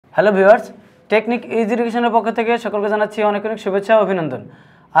Hello viewers, technique is এডুকেশনের পক্ষ থেকে সকলকে জানাচ্ছি অনেক অনেক শুভেচ্ছা ও অভিনন্দন।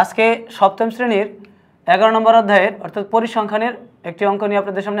 আজকে সপ্তম শ্রেণীর 11 নম্বর অধ্যায়ের অর্থাৎ পরিসংখ্যানের একটি অঙ্ক নিয়ে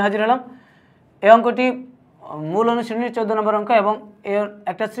আপনাদের সামনে হাজির হলাম। এই অঙ্কটি মূল অনুশীলনীর 14 নম্বর অঙ্ক এবং এর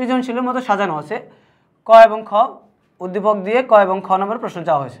একটা সৃজনশীলের মতো সাজানো আছে। ক এবং খ উদ্দীপক দিয়ে ক এবং খ নম্বর প্রশ্ন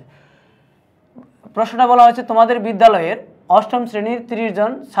চাওয়া হয়েছে। প্রশ্নটা বলা হয়েছে, তোমাদের বিদ্যালয়ের অষ্টম শ্রেণীর 30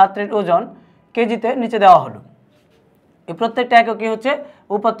 জন ছাত্রের ওজন কেজিতে নিচে দেওয়া হলো। এই প্রত্যেকটা এককে হচ্ছে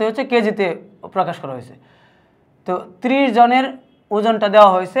উপাত্ত হচ্ছে কেজিতে প্রকাশ করা হয়েছে। তো 30 জনের ওজনটা দেওয়া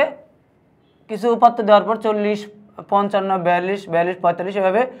হয়েছে, কিছু উপাত্ত দেওয়ার পর 40, 55, 42, 45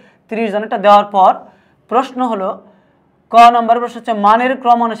 এভাবে 30 জনেরটা দেওয়ার পর প্রশ্ন হলো, ক নম্বর প্রশ্ন হচ্ছে মানের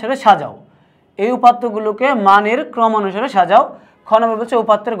ক্রম অনুসারে সাজাও। এই উপাত্তগুলোকে মানের ক্রম অনুসারে সাজাও। খ নম্বর বলছে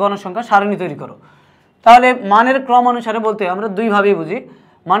উপাত্তের গণসংখ্যা সারণী তৈরি করো। তাহলে মানের ক্রম অনুসারে বলতে আমরা দুইভাবেই বুঝি।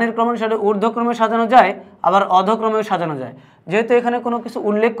 মানের ক্রম অনুসারে ঊর্ধ্বক্রমে সাজানো যায়, আবার অধক্রমেও সাজানো যায়। যেহেতু এখানে কোনো কিছু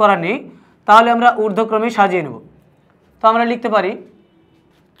উল্লেখ করা নেই, তাহলে আমরা ঊর্ধ্বক্রমে সাজিয়ে নেব। তো আমরা লিখতে পারি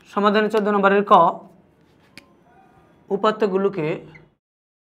সমাধানে 14 নম্বরের ক, উপাত্তগুলোকে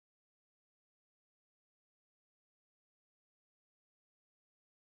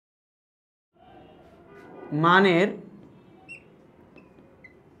মানের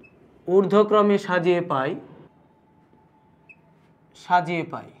ঊর্ধ্বক্রমে সাজিয়ে পাই।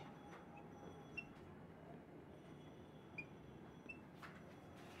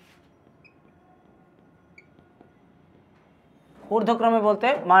 ঊর্ধ্বক্রমে বলতে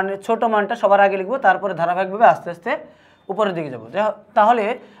মানে ছোট মানটা সবার আগে লিখবো, তারপরে ধারাবাহিকভাবে আস্তে আস্তে উপরের দিকে যাবো। তাহলে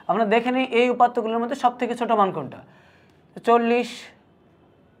আমরা দেখে নিই এই উপাত্তগুলোর মধ্যে সব থেকে ছোট মান কোনটা। 40,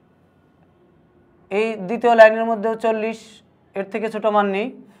 এই দ্বিতীয় লাইনের মধ্যেও 40, এর থেকে ছোট মান নেই।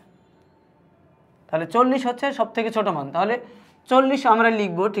 তাহলে 40 হচ্ছে সব থেকে ছোট মান। তাহলে 40 আমরা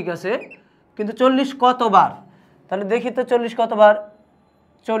লিখবো, ঠিক আছে, কিন্তু 40 কতবার? তাহলে দেখি তো 40 কতবার।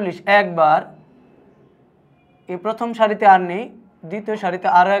 40 একবার, এই প্রথম সারিতে আর নেই, দ্বিতীয় সারিতে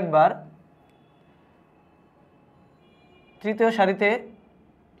আরও একবার, তৃতীয় সারিতে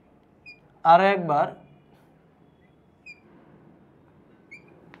আরও একবার।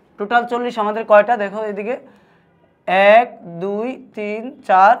 টোটাল 40 আমাদের কয়টা দেখো এদিকে, 1, 2, 3,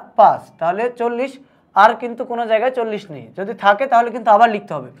 4, 5। তাহলে 40, আর কিন্তু কোনো জায়গায় 40 নেই। যদি থাকে তাহলে কিন্তু আবার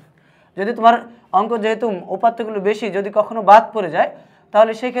লিখতে হবে। যদি তোমার অঙ্ক যেহেতু উপাত্তগুলো বেশি, যদি কখনো বাদ পড়ে যায়,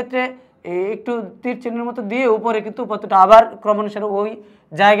 তাহলে সেই ক্ষেত্রে একটু তীর চিহ্নের মতো দিয়ে উপরে কিন্তু উপাত্তটা আবার ক্রমানুসারে ওই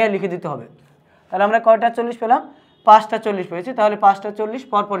জায়গায় লিখে দিতে হবে। তাহলে আমরা কয়টা 40 পেলাম? 5টা 40 পেয়েছি। তাহলে 5টা 40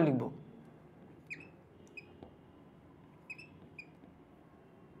 পরপর লিখব।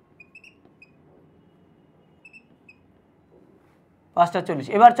 পাঁচটা 40।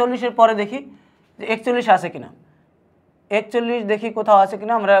 এবার 40-এর পরে দেখি যে 41 আছে কিনা। 41 দেখি কোথাও আছে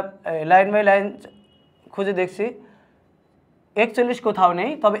কিনা। আমরা লাইন বাই লাইন খুঁজে দেখছি, 41 কোথাও নেই।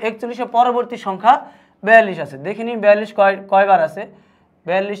 তবে 41-এর পরবর্তী সংখ্যা 42 আছে। দেখিনি 42 কয়বার আছে।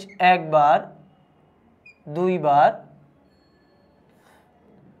 42 একবার, দুইবার,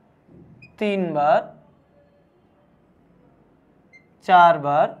 তিনবার,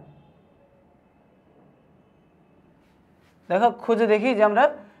 চারবার। দেখো খুঁজে দেখি যে আমরা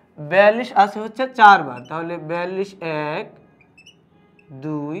 42 আছে হচ্ছে 4বার। তাহলে 42 1,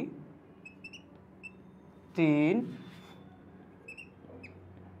 2, 3,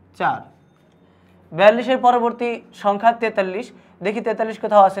 4। 42-এর পরবর্তী সংখ্যা 43। দেখি 43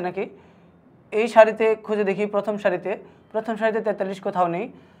 কোথাও আছে নাকি। এই সারিতে খুঁজে দেখি, প্রথম সারিতে 43 কোথাও নেই।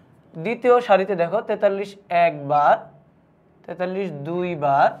 দ্বিতীয় সারিতে দেখো 43 একবার, 43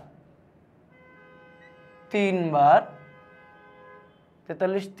 দুইবার, তিনবার,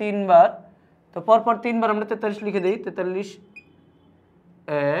 43 তিনবার। তো পরপর 3বার আমরা 43 লিখে দিই। 43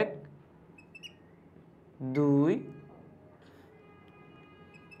 1, 2,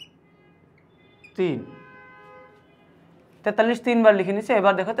 3। 43 3বার লিখে নিচ্ছে।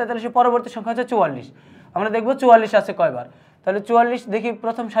 এবার দেখো 43-এর পরবর্তী সংখ্যা হচ্ছে 44। আমরা দেখবো 44 আছে কয়বার। তাহলে 44 দেখি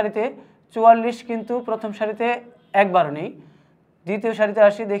প্রথম সারিতে 44 কিন্তু প্রথম সারিতে একবারও নেই। দ্বিতীয় সারিতে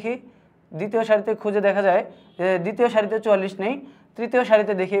আসি, দেখি দ্বিতীয় সারিতে খুঁজে দেখা যায় যে দ্বিতীয় সারিতে 44 নেই। তৃতীয়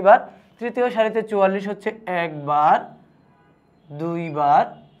সারিতে দেখি, এবার তৃতীয় সারিতে 44 হচ্ছে একবার, দুইবার,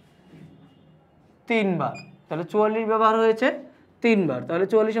 তিনবার। তাহলে 44 ব্যবহার হয়েছে 3বার। তাহলে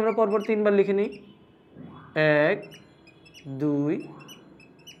 44 আমরা পরপর 3বার লিখে নিই। 1, 2,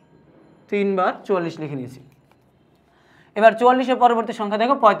 3বার 44 লিখে নিয়েছি। এবার 44-এর পরবর্তী সংখ্যা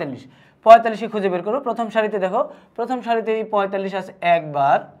দেখো 45। 45 খুঁজে বের করো। প্রথম সারিতে দেখো, প্রথম সারিতে এই 45 আছে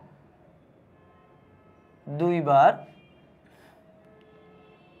একবার, দুইবার,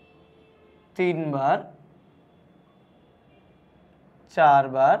 তিনবার,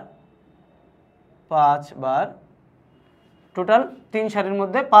 চারবার, 5বার, টোটাল 3 সারির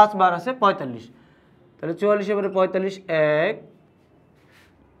মধ্যে 5 বার আছে 45, তাহলে 44 এবারে 45, 1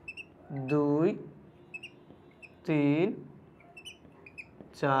 2 3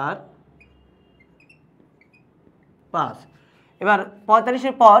 4 5। এবার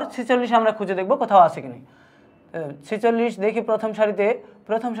 45-এর পর 46 আমরা খুঁজে দেখব কোথাও আছে কিনা। 46 দেখি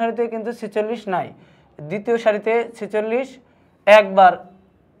প্রথম সারিতে কিন্তু 46 নাই। দ্বিতীয় সারিতে 46 একবার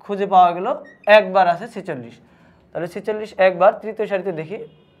খুঁজে পাওয়া গেল, একবার আছে 46, তাহলে 46 একবার। তৃতীয় সারিতে দেখি,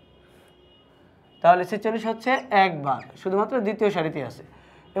 তাহলে 46 হচ্ছে একবার, শুধুমাত্র দ্বিতীয় সারিতে আছে।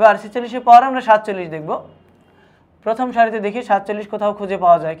 এবার 46-এর পর আমরা 47 দেখব। প্রথম সারিতে দেখি 47 কোথাও খুঁজে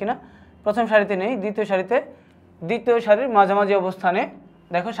পাওয়া যায় কিনা। প্রথম সারিতে নেই, দ্বিতীয় সারির মাঝামাঝি অবস্থানে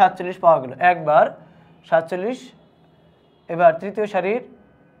দেখো 47 পাওয়া গেল, একবার 47। এবার তৃতীয় সারির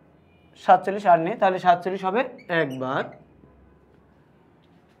 47 আর নেই, তাহলে 47 হবে একবার।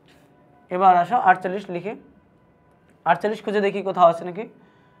 এবার আসো 48 লিখে, 48 খুঁজে দেখি কোথাও আছে নাকি।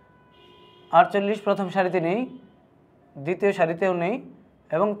 48 প্রথম সারিতে নেই, দ্বিতীয় সারিতেও নেই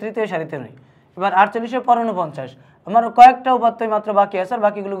এবং তৃতীয় সারিতেও নেই। এবার 48-এর পর 49, আমার কয়েকটা উপাত্তই মাত্র বাকি আছে, আর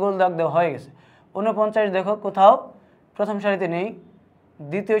বাকিগুলো গোল দাগ দেওয়া হয়ে গেছে। 49 দেখো কোথাও প্রথম সারিতে নেই,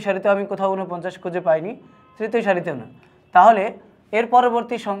 দ্বিতীয় সারিতে আমি কোথাও 49 খুঁজে পাইনি, তৃতীয় সারিতেও না। তাহলে এর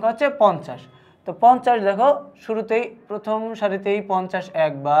পরবর্তী সংখ্যা হচ্ছে 50। তো 50 দেখো শুরুতেই প্রথম সারিতেই 50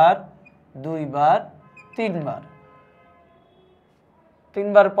 একবার, দুইবার,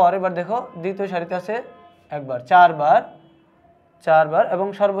 তিনবার, পর এবার দেখো দ্বিতীয় সারিতে আছে একবার, চারবার এবং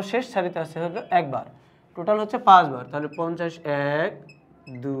সর্বশেষ সারিতে আছে হলো একবার, টোটাল হচ্ছে 5 বার। তাহলে 50 1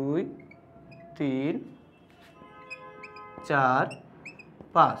 2 3 4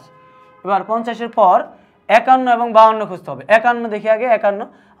 5। এবার 50-এর পর 51 এবং 52 খুঁজতে হবে। 51 দেখি আগে, 51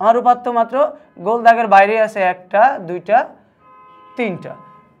 আমার উপাত্ত মাত্র গোল দাগের বাইরে আছে, একটা, দুইটা, তিনটা।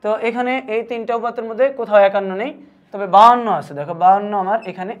 তো এখানে এই তিনটা উপাত্তের মধ্যে কোথাও 51 নেই, তবে 52 আছে। দেখো 52 আমার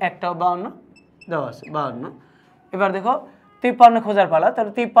এখানে একটাও 52 দেওয়া আছে, 52। এবার দেখো 53 খোঁজার পালা।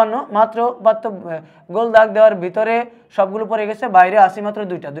 তাহলে 53 মাত্র উপাত্ত গোল দাগ দেওয়ার ভিতরে সবগুলো পড়ে গেছে, বাইরে আসি মাত্র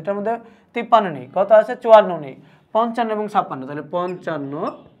দুইটার মধ্যে 53 নেই। কত আছে? 54 নেই, 55 এবং 56। তাহলে 55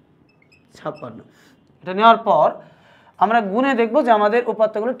 56। এটা নেওয়ার পর আমরা গুণে দেখব যে আমাদের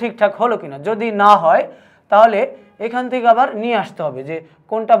উপাত্তগুলো ঠিকঠাক হলো কিনা। যদি না হয় তাহলে এখান থেকে আবার নিয়ে আসতে হবে, যে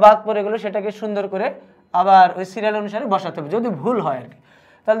কোনটা বাদ পড়ে গেলো সেটাকে সুন্দর করে আবার ওই সিরিয়াল অনুসারে বসাতে হবে, যদি ভুল হয় আর কি।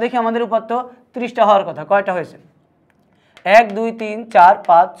 তাহলে দেখি আমাদের উপাত্ত 30টা হওয়ার কথা, কয়টা হয়েছে? 1 2 3 4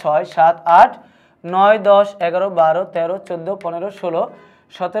 5 6 7 8 9 10 11 12 13 14 15 16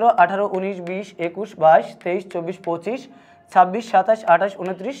 17 18 19 20 21 22 23 24 25 26 27 28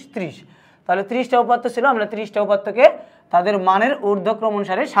 29 30। তাহলে 30টা উপাত্ত ছিল, আমরা 30টা উপাত্তকে তাদের মানের ঊর্ধ্বক্রম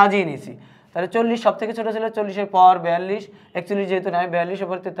অনুসারে সাজিয়ে নিয়েছি। তাহলে 40 সব থেকে ছোটো ছিল, 40-এর পর 42, 41 যেহেতু নয় 42,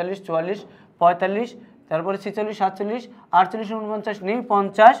 এরপর 43, 44, 45, তারপরে 46, 47, 48, 49 নেই,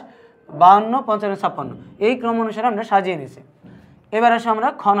 50, 52, 55, 56 এই ক্রম অনুসারে আমরা সাজিয়ে নিয়েছি। এবার আসে আমরা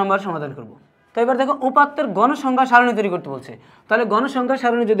খ নম্বর সমাধান করব। তো এবার দেখো উপাত্তের গণসংখ্যা সারণী তৈরি করতে বলছে। তাহলে গণসংখ্যা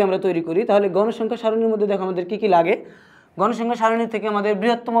সারণী যদি আমরা তৈরি করি, তাহলে গণসংখ্যা সারণীর মধ্যে দেখো আমাদের কী কী লাগে। গণসংখ্যা সারণী থেকে আমাদের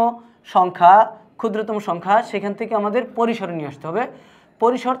বৃহত্তম সংখ্যা, ক্ষুদ্রতম সংখ্যা, সেখান থেকে আমাদের পরিসরে নিয়ে আসতে হবে।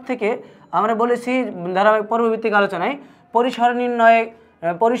 পরিসর থেকে আমরা বলেছি ধারাবাহিক পর্বভিত্তিক আলোচনায়, পরিসর নির্ণয়ে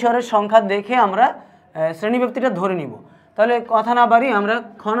পরিসরের সংখ্যা দেখে আমরা শ্রেণীব্যক্তিটা ধরে নিব। তাহলে কথা না বাড়ি আমরা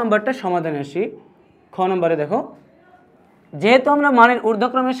খ নম্বরটা সমাধানে আসি। খ নম্বরে দেখো, যেহেতু আমরা মানের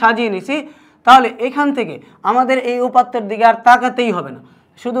ঊর্ধ্বক্রমে সাজিয়ে নিছি, তাহলে এখান থেকে আমাদের এই উপাত্তের দিকে আর তাকাতেই হবে না,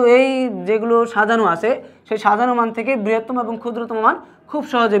 শুধু এই যেগুলো সাজানো আছে সেই সাজানো মান থেকে বৃহত্তম এবং ক্ষুদ্রতম মান খুব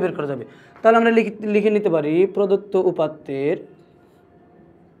সহজে বের করা যাবে। তাহলে আমরা লিখে নিতে পারি প্রদত্ত উপাত্তের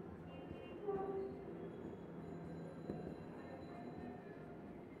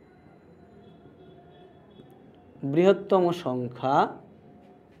বৃহত্তম সংখ্যা,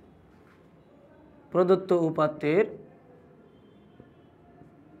 প্রদত্ত উপাত্তের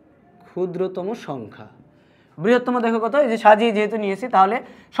ক্ষুদ্রতম সংখ্যা। বৃহত্তম দেখো কত, এই যে সাজিয়ে যেহেতু নিয়েছি, তাহলে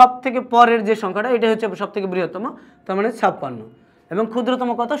সব থেকে পরের যে সংখ্যাটা এটা হচ্ছে সব থেকে বৃহত্তম, তার মানে 56। এবং ক্ষুদ্রতম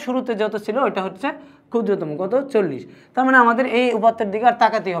কত, শুরুতে যত ছিল ওইটা হচ্ছে ক্ষুদ্রতম কত, 40। তার মানে আমাদের এই উপাত্তের দিকে আর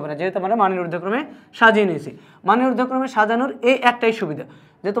তাকাতেই হবে না, যেহেতু আমরা মানের ঊর্ধ্বক্রমে সাজিয়ে নিয়েছি। মানের ঊর্ধ্বক্রমে সাজানোর এই একটাই সুবিধা,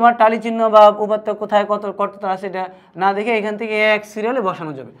 যে তোমার টালি চিহ্ন বা উপাত্ত কোথায় কত আছে এটা না দেখে এখান থেকে এক সিরিয়ালে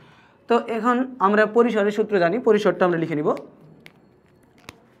বসানো যাবে। তো এখন আমরা পরিসরের সূত্র জানি, পরিসরটা আমরা লিখে নিব।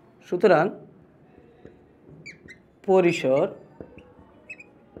 সুতরাং পরিসর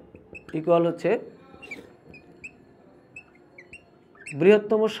ইকুয়াল হচ্ছে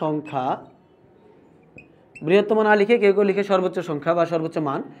বৃহত্তম সংখ্যা, বৃহত্তম না লিখে কেউ লিখে সর্বোচ্চ সংখ্যা বা সর্বোচ্চ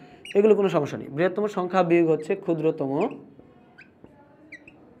মান, এগুলো কোনো সমস্যা নেই। বৃহত্তম সংখ্যা বিয়োগ হচ্ছে ক্ষুদ্রতম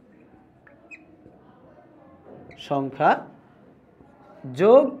সংখ্যা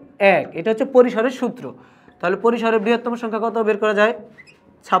যোগ 1, এটা হচ্ছে পরিসরের সূত্র। তাহলে পরিসরের বৃহত্তম সংখ্যা কত বের করা যায়?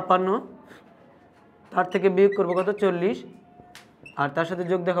 56, তার থেকে বিয়োগ করবো কত? 40, আর তার সাথে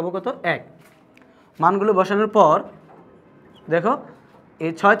যোগ দেখাবো কত? 1। মানগুলো বসানোর পর দেখো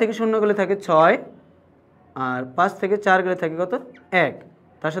এই 6 থেকে 0 গেলে থাকে 6, আর 5 থেকে 4 গেলে থাকে কত? 1,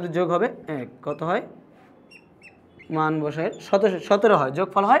 তার সাথে যোগ হবে 1, কত হয়? মান বসায় 17 হয়,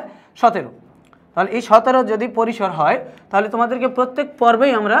 যোগফল হয় 17। তাহলে এই 17 যদি পরিসর হয়, তাহলে তোমাদেরকে প্রত্যেক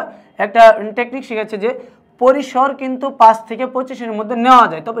পর্বেই আমরা একটা টেকনিক শিখাচ্ছি যে পরিসর কিন্তু 5 থেকে 25-এর মধ্যে নেওয়া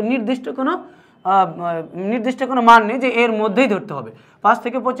যায়, তবে নির্দিষ্ট কোনো মান নেই যে এর মধ্যেই ধরতে হবে। 5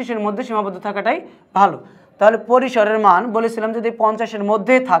 থেকে 25-এর মধ্যে সীমাবদ্ধ থাকাটাই ভালো। তাহলে পরিসরের মান বলেছিলাম যদি 50-এর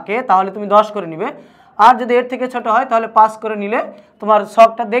মধ্যে থাকে তাহলে তুমি 10 করে নিবে, আর যদি এর থেকে ছোট হয় তাহলে 5 করে নিলে তোমার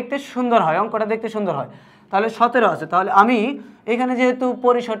ছকটা দেখতে সুন্দর হয়, অঙ্কটা দেখতে সুন্দর হয়। তাহলে 17 আছে। তাহলে আমি এখানে যেহেতু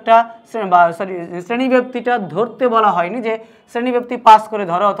পরিসরটা শ্রেণীব্যাপ্তিটা ধরতে বলা হয়নি যে শ্রেণীব্যাপ্তি 5 করে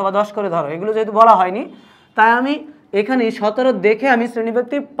ধরো অথবা 10 করে ধরো, এগুলো যেহেতু বলা হয়নি, তাই আমি এখানে 17 দেখে আমি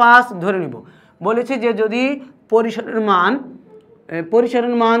শ্রেণীব্যাপ্তি 5 ধরে নিব। বলেছি যে যদি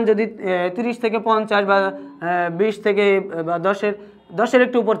পরিসরের মান যদি 30 থেকে 50 বা 20 থেকে বা 10-এর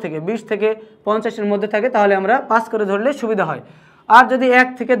একটু উপর থেকে 20 থেকে 50-এর মধ্যে থাকে তাহলে আমরা 5 করে ধরলে সুবিধা হয়। আর যদি 1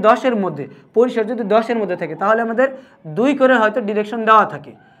 থেকে 10-এর মধ্যে, পরিসর যদি 10-এর মধ্যে থাকে তাহলে আমাদের 2 করে হয়তো ডিরেকশন দেওয়া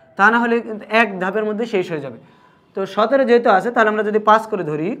থাকে, তা না হলে কিন্তু এক ধাপের মধ্যে শেষ হয়ে যাবে। তো 17 যেহেতু আছে তাহলে আমরা যদি 5 করে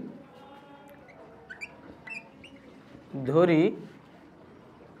ধরি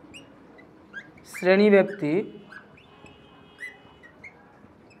শ্রেণীব্যাপ্তি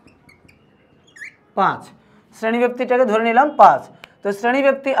 5, শ্রেণীব্যাপ্তিটাকে ধরে নিলাম 5। তো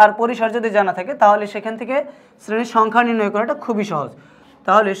শ্রেণীব্যাপ্তি আর পরিসর যদি জানা থাকে তাহলে সেখান থেকে শ্রেণীর সংখ্যা নির্ণয় করাটা খুবই সহজ।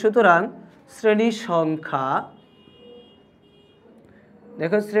 তাহলে সুতরাং শ্রেণীর সংখ্যা,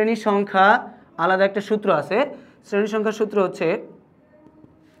 দেখো শ্রেণীর সংখ্যা আলাদা একটা সূত্র আছে। শ্রেণীর সংখ্যার সূত্র হচ্ছে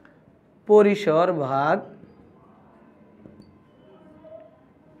পরিসর ভাগ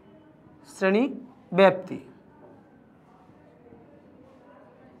শ্রেণী ব্যাপ্তি।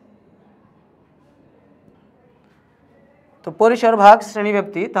 তো পরিসর ভাগ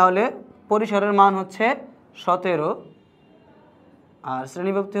শ্রেণীব্যাপ্তি, তাহলে পরিসরের মান হচ্ছে 17 আর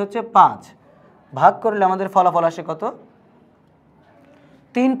শ্রেণীব্যাপ্তি হচ্ছে 5, ভাগ করলে আমাদের ফলাফল আসে কত?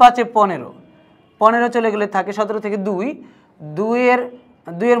 3 5 15, 15 চলে গেলে থাকে 17 থেকে 2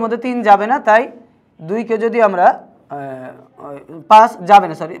 এর মধ্যে 3 যাবে না, তাই 2কে যদি আমরা 5 যাবে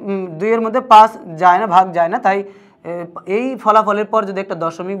না, সরি 2 এর মধ্যে 5 যায় না, ভাগ যায় না, তাই এই ফলাফলের পর যদি একটা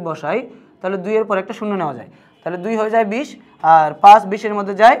দশমিক বসাই তাহলে 2 এর পর একটা শূন্য নেওয়া যায়, তাহলে 2 হয়ে যায় 20, আর 5 20-এর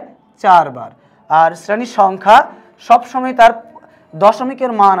মধ্যে যায় 4 বার। আর শ্রেণীর সংখ্যা সবসময় তার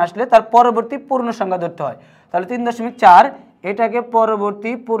দশমিকের মান আসলে তার পরবর্তী পূর্ণ সংখ্যা ধরতে হয়। তাহলে 3.4 এটাকে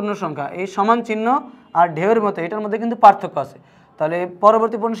পরবর্তী পূর্ণ সংখ্যা, এই সমান চিহ্ন আর ঢেউয়ের মতো এটার মধ্যে কিন্তু পার্থক্য আছে। তাহলে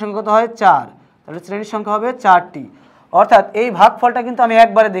পরবর্তী পূর্ণ সংখ্যা কত হয়? 4, তাহলে শ্রেণীর সংখ্যা হবে 4টি। অর্থাৎ এই ভাগফলটা কিন্তু আমি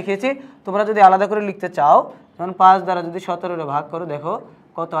একবারে দেখিয়েছি, তোমরা যদি আলাদা করে লিখতে চাও, যেমন 5 দ্বারা যদি 17 ভাগ করো, দেখো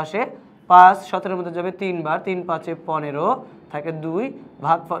কত আসে? 5 17-এর মধ্যে যাবে 3 বার, 3 5 15 থাকে 2,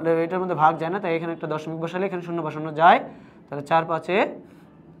 ভাগফল এটার মধ্যে ভাগ যায় না, তাই এখানে একটা দশমিক বসালে এখানে শূন্য বসানো যায়, তাহলে 4 5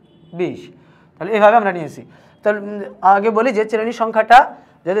 20। তাহলে এইভাবে আমরা নিয়েছি। তাহলে আগে বলি যে শ্রেণীর সংখ্যাটা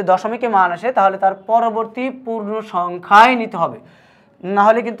যদি দশমিকে মান আসে তাহলে তার পরবর্তী পূর্ণ সংখ্যায় নিতে হবে, না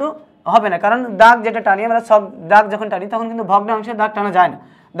হলে কিন্তু হবে না। কারণ দাগ যেটা টানি আমরা, সব দাগ যখন টানি তখন কিন্তু ভগ্নাংশে দাগ টানা যায় না,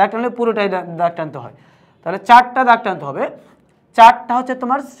 দাগ টানলে পুরোটাই দাগ টানতে হয়। তাহলে 4টা দাগ টানতে হবে, 4টা হচ্ছে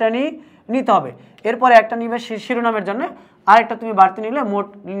তোমার শ্রেণী নিতে হবে। এরপরে একটা নিবে শিরোনামের জন্য, আরেকটা তুমি বাড়তি নিলে মোট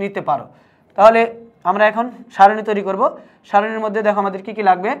নিতে পারো। তাহলে আমরা এখন সারণী তৈরি করব। সারণীর মধ্যে দেখো আমাদের কি কি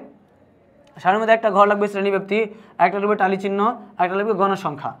লাগবে। সারণীর মধ্যে একটা ঘর লাগবে শ্রেণীব্যাপ্তি, একটা লাগবে টালি চিহ্ন, একটা লাগবে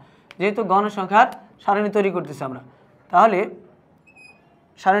গণসংখ্যা। যেহেতু গণসংখ্যার সারণী তৈরি করতেছি আমরা, তাহলে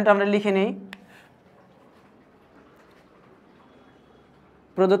সারণীটা আমরা লিখে নিই।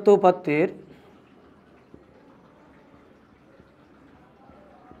 প্রদত্ত উপাত্তের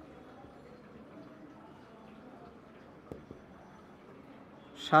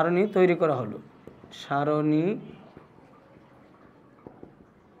সারণী তৈরি করা হলো, সারণী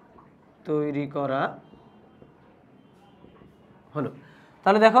তৈরি করা হলো।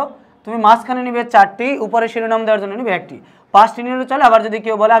 তাহলে দেখো তুমি মাঝখানে নিবে 4টি, উপরে শিরোনাম দেওয়ার জন্য নিবে 1টি, 5টি নিলে চলে। আবার যদি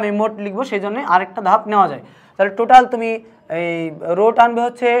কেউ বলে আমি মোট লিখবো, সেই জন্য আরেকটা ধাপ নেওয়া যায়। তাহলে টোটাল তুমি এই রো টানবে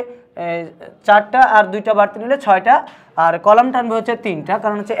হচ্ছে 4টা, আর 2টা বাড়তি নিলে 6টা, আর কলাম টানবে হচ্ছে 3টা,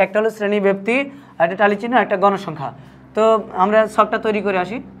 কারণ হচ্ছে একটা হলো শ্রেণী ব্যক্তি, একটা টালি চিহ্ন, একটা গণসংখ্যা। তো আমরা সবটা তৈরি করে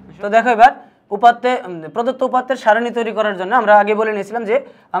আসি। তো দেখো এবার প্রদত্ত উপাত্তের সারণী তৈরি করার জন্য আমরা আগে বলে নিয়েছিলাম যে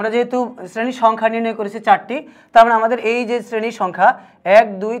আমরা যেহেতু শ্রেণীর সংখ্যা নির্ণয় করেছি 4টি, তার মানে আমাদের এই যে শ্রেণীর সংখ্যা 1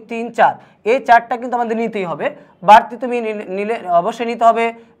 2 3 4 এই 4টা কিন্তু আমাদের নিতেই হবে। বাড়তি তুমি নিলে অবশ্যই নিতে হবে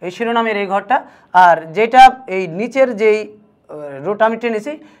এই শিরোনামের এই ঘরটা, আর যেটা এই নিচের যেই রোটা আমি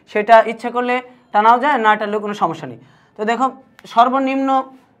টেনেছি সেটা ইচ্ছা করলে টানাও যায়, না টানলেও কোনো সমস্যা নেই। তো দেখো সর্বনিম্ন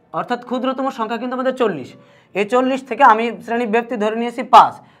অর্থাৎ ক্ষুদ্রতম সংখ্যা কিন্তু আমাদের 40। এই 40 থেকে আমি শ্রেণী ব্যাপ্তি ধরে নিয়েছি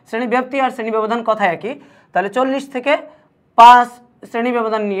 5। শ্রেণী ব্যাপ্তি আর শ্রেণী ব্যবধান কথা একই, তাহলে 40 থেকে 5 শ্রেণী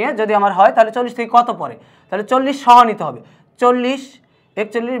ব্যবধান নিয়ে যদি আমার হয় তাহলে 40 থেকে কত পড়ে, তাহলে 40 সহ নিতে হবে। 40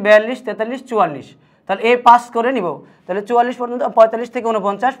 41 42 43 44, তাহলে এই 5 করে নিব, তাহলে 44 পর্যন্ত, 45 থেকে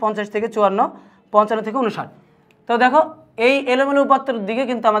 49, 50 থেকে 54, 55 থেকে 59। তো দেখো এই এলোমেলো উপাত্তের দিকে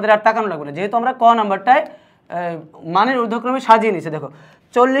কিন্তু আমাদের আর তাকানো লাগবে না, যেহেতু আমরা ক নাম্বারটায় মানের ঊর্ধ্বক্রমে সাজিয়ে নিয়েছি। দেখো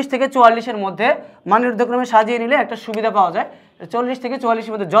 40 থেকে 44-এর মধ্যে মানের ঊর্ধ্বক্রমে সাজিয়ে নিলে একটা সুবিধা পাওয়া যায়। 40 থেকে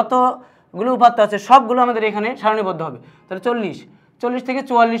 44-এর মধ্যে যতগুলো উপাত্ত আছে সবগুলো আমাদের এখানে সারণীবদ্ধ হবে। তাহলে 40 থেকে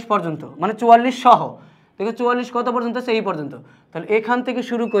 44 পর্যন্ত, মানে 44 সহ। দেখো 44 কত পর্যন্ত আছে, এই পর্যন্ত। তাহলে এখান থেকে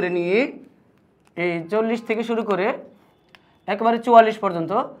শুরু করে নিয়ে এই 40 থেকে শুরু করে একেবারে 44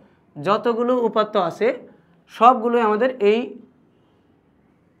 পর্যন্ত যতগুলো উপাত্ত আছে সবগুলোই আমাদের এই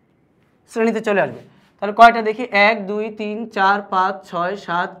শ্রেণীতে চলে আসবে। তাহলে কয়টা দেখি, 1 2 3 4 5 6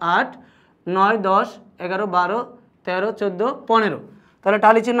 7 8 9 10 11 12 13 14 15। তাহলে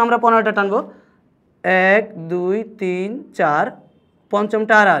টালি চিহ্ন আমরা 15টা টানবো। 1 2 3 4,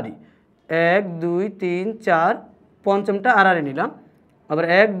 পঞ্চমটা আড়াআড়ি। 1 2 3 4, পঞ্চমটা আড়াআড়ি নিলাম। আবার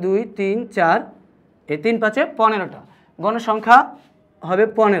 1 2 3 4, এই 3 5 15টা গণসংখ্যা হবে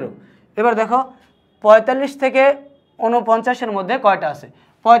 15। এবার দেখো 45 থেকে 49-এর মধ্যে কয়টা আছে,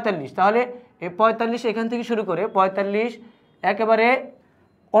 45। তাহলে এই 45 এখান থেকে শুরু করে 45 একেবারে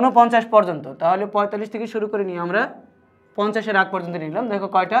 49 পর্যন্ত, তাহলে 45 থেকে শুরু করে নিয়ে আমরা 50-এর আগ পর্যন্ত নিলাম। দেখো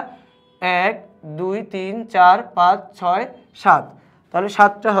কয়টা, 1 2 3 4 5 6 7, তাহলে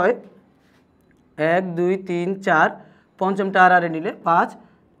 7টা হয়। 1 2 3 4, পঞ্চমটা আড়াআড়ি নিলে 5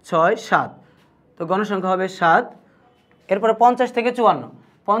 6 7, তো গণসংখ্যা হবে 7। এরপরে 50 থেকে 54,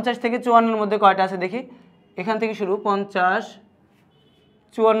 50 থেকে 54-এর মধ্যে কয়টা আছে দেখি, এখান থেকে শুরু 50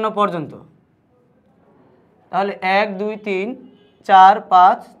 54 পর্যন্ত, তাহলে 1 2 3 4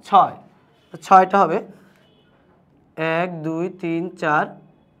 5 6, 6টা হবে। 1 2 3 4,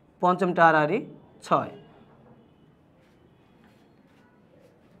 পঞ্চমটা আড়াআড়ি 6।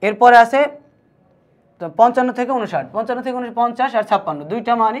 এরপরে আছে 55 থেকে 59, 55 থেকে 50 আর 56,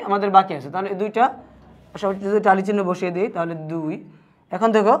 দুইটা মানে আমাদের বাকি আছে। তাহলে এই দুইটা সব যদি টালি চিহ্ন বসিয়ে দিই তাহলে 2। এখন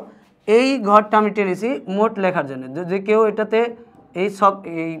দেখো এই ঘরটা আমি টেনেছি মোট লেখার জন্য, যদি কেউ এটাতে এই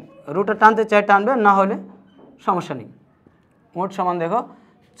রুটা টানতে চায় টানবে, না হলে সমস্যা নেই। মোট সমান দেখো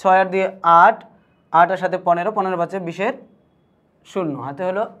 6 আর দিয়ে 8, 8-এর সাথে 15, 15 পাচ্ছে 20-এর 0, হাতে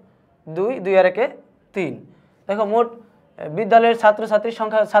হলো 2, 2 আর 1 3। দেখো মোট বিদ্যালয়ের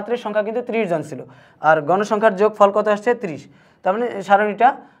ছাত্রের সংখ্যা কিন্তু 30 জন ছিল, আর গণসংখ্যার যোগফল কত আসছে 30। তার মানে সারণীটা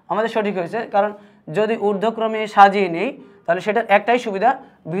আমাদের সঠিক হয়েছে, কারণ যদি ঊর্ধ্বক্রমে সাজিয়ে নেই তাহলে সেটার একটাই সুবিধা,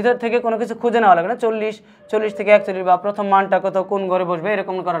 ভিতর থেকে কোনো কিছু খুঁজে নেওয়া লাগে না। 40 থেকে 41 বা প্রথম মানটা কত, কোন ঘরে বসবে,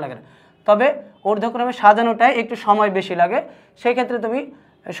 এরকম করা লাগে না। তবে ঊর্ধ্বক্রমে সাজানোটাই একটু সময় বেশি লাগে। সেই ক্ষেত্রে তুমি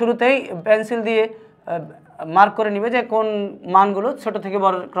শুরুতেই পেন্সিল দিয়ে মার্ক করে নিবে যে কোন মানগুলো ছোট থেকে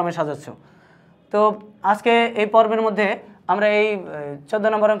বড় ক্রমে সাজাচ্ছ। তো আজকে এই পর্বের মধ্যে আমরা এই 14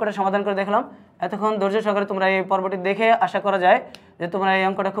 নম্বর অঙ্কটা সমাধান করে দেখলাম। এতক্ষণ ধৈর্য সহকারে তোমরা এই পর্বটি দেখে আশা করা যায় যে তোমরা এই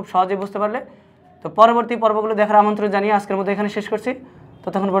অঙ্কটা খুব সহজেই বুঝতে পারলে। তো পরবর্তী পর্বগুলো দেখার আমন্ত্রণ জানিয়ে আজকের মধ্যে এখানে শেষ করছি।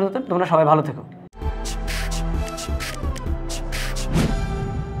 ততক্ষণ পর্যন্ত তোমরা সবাই ভালো থেকো।